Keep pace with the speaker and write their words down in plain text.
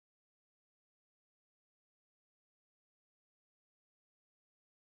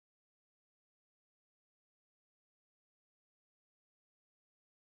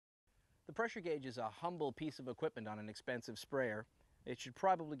The pressure gauge is a humble piece of equipment on an expensive sprayer. It should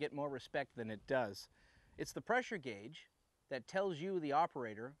probably get more respect than it does. It's the pressure gauge that tells you, the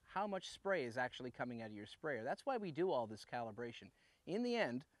operator, how much spray is actually coming out of your sprayer. That's why we do all this calibration. In the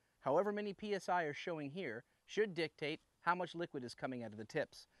end, however many PSI are showing here should dictate how much liquid is coming out of the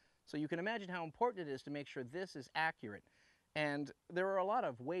tips. So you can imagine how important it is to make sure this is accurate. And there are a lot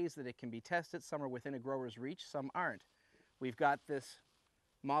of ways that it can be tested. Some are within a grower's reach, some aren't. We've got this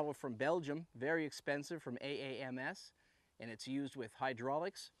model from Belgium, very expensive, from AAMS, and it's used with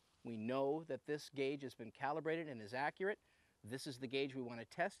hydraulics. We know that this gauge has been calibrated and is accurate. This is the gauge we want to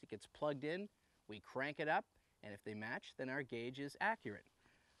test. It gets plugged in, we crank it up, and if they match, then our gauge is accurate.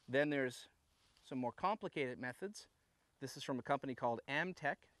 Then there's some more complicated methods. This is from a company called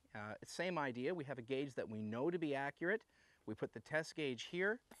Amtech. Same idea. We have a gauge that we know to be accurate. We put the test gauge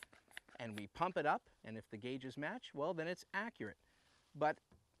here, and we pump it up, and if the gauges match, well, then it's accurate. But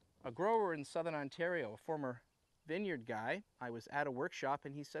a grower in southern Ontario, a former vineyard guy, I was at a workshop,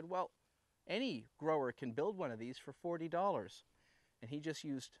 and he said, well, any grower can build one of these for $40. And he just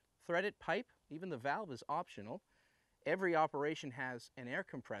used threaded pipe. Even the valve is optional. Every operation has an air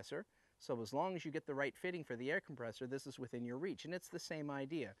compressor, so as long as you get the right fitting for the air compressor, this is within your reach. And it's the same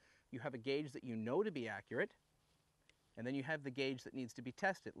idea. You have a gauge that you know to be accurate, and then you have the gauge that needs to be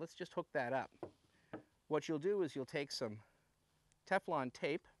tested. Let's just hook that up. What you'll do is you'll take some Teflon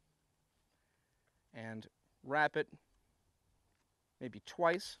tape and wrap it maybe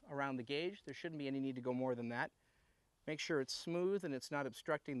twice around the gauge. There shouldn't be any need to go more than that. Make sure it's smooth and it's not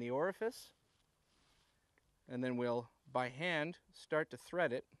obstructing the orifice. And then we'll, by hand, start to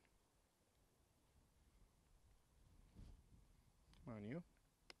thread it. Come on, you.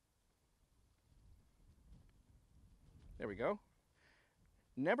 There we go.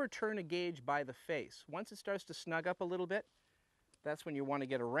 Never turn a gauge by the face. Once it starts to snug up a little bit, that's when you want to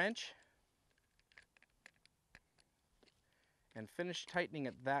get a wrench and finish tightening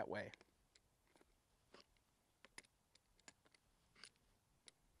it that way.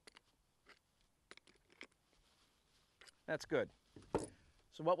 That's good.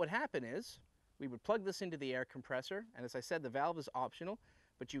 So what would happen is we would plug this into the air compressor, and as I said, the valve is optional,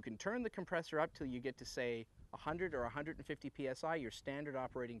 but you can turn the compressor up till you get to, say, 100 or 150 psi, your standard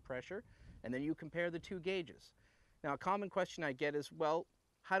operating pressure, and then you compare the two gauges. Now, a common question I get is, well,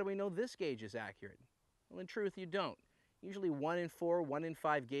 how do we know this gauge is accurate? Well, in truth, you don't. Usually 1 in 4, 1 in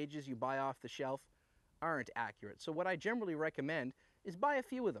 5 gauges you buy off the shelf aren't accurate. So what I generally recommend is buy a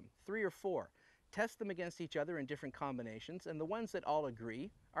few of them, 3 or 4. Test them against each other in different combinations, and the ones that all agree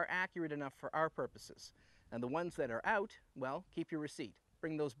are accurate enough for our purposes. And the ones that are out, well, keep your receipt.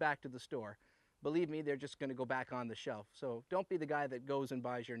 Bring those back to the store. Believe me, they're just going to go back on the shelf. So don't be the guy that goes and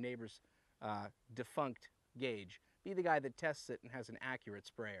buys your neighbor's defunct gauge. Be the guy that tests it and has an accurate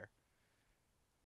sprayer.